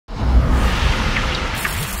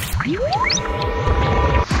The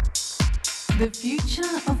future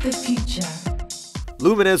of the future.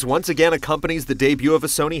 Lumines once again accompanies the debut of a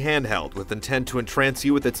Sony handheld with intent to entrance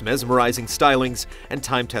you with its mesmerizing stylings and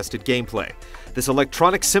time-tested gameplay. This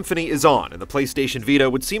electronic symphony is on, and the PlayStation Vita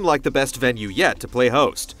would seem like the best venue yet to play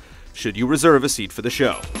host, should you reserve a seat for the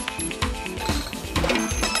show.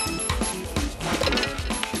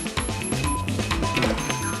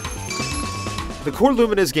 The core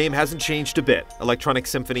Lumines game hasn't changed a bit. Electronic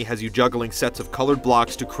Symphony has you juggling sets of colored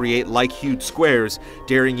blocks to create like-hued squares,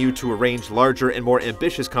 daring you to arrange larger and more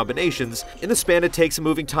ambitious combinations in the span it takes a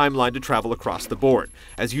moving timeline to travel across the board.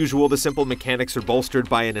 As usual, the simple mechanics are bolstered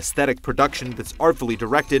by an aesthetic production that's artfully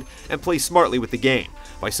directed and plays smartly with the game.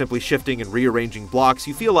 By simply shifting and rearranging blocks,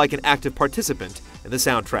 you feel like an active participant in the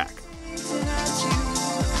soundtrack.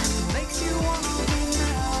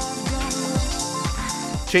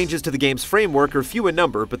 Changes to the game's framework are few in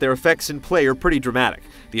number, but their effects in play are pretty dramatic.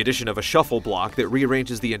 The addition of a shuffle block that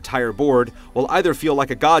rearranges the entire board will either feel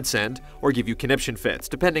like a godsend or give you conniption fits,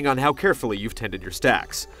 depending on how carefully you've tended your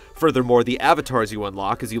stacks. Furthermore, the avatars you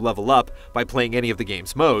unlock as you level up by playing any of the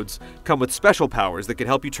game's modes come with special powers that can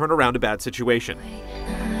help you turn around a bad situation.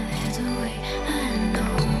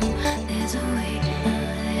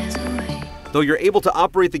 Though you're able to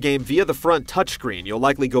operate the game via the front touchscreen, you'll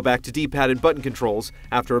likely go back to D-pad and button controls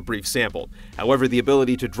after a brief sample. However, the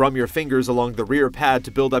ability to drum your fingers along the rear pad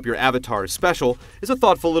to build up your avatar's special is a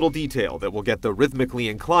thoughtful little detail that will get the rhythmically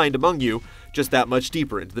inclined among you just that much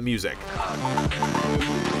deeper into the music.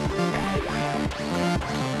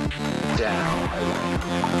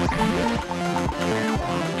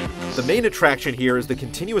 The main attraction here is the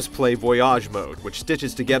continuous play Voyage mode, which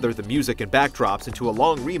stitches together the music and backdrops into a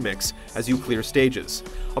long remix as you clear stages.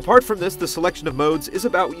 Apart from this, the selection of modes is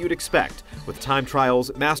about what you'd expect, with time trials,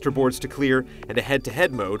 master boards to clear, and a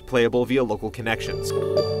head-to-head mode playable via local connections.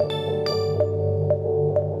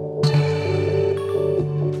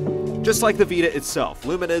 Just like the Vita itself,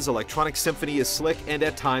 Lumines Electronic Symphony is slick and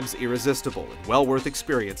at times irresistible, and well worth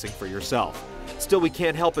experiencing for yourself. Still, we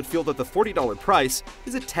can't help but feel that the $40 price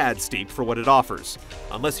is a tad steep for what it offers.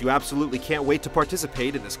 Unless you absolutely can't wait to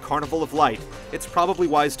participate in this carnival of light, it's probably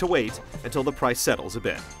wise to wait until the price settles a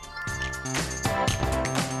bit.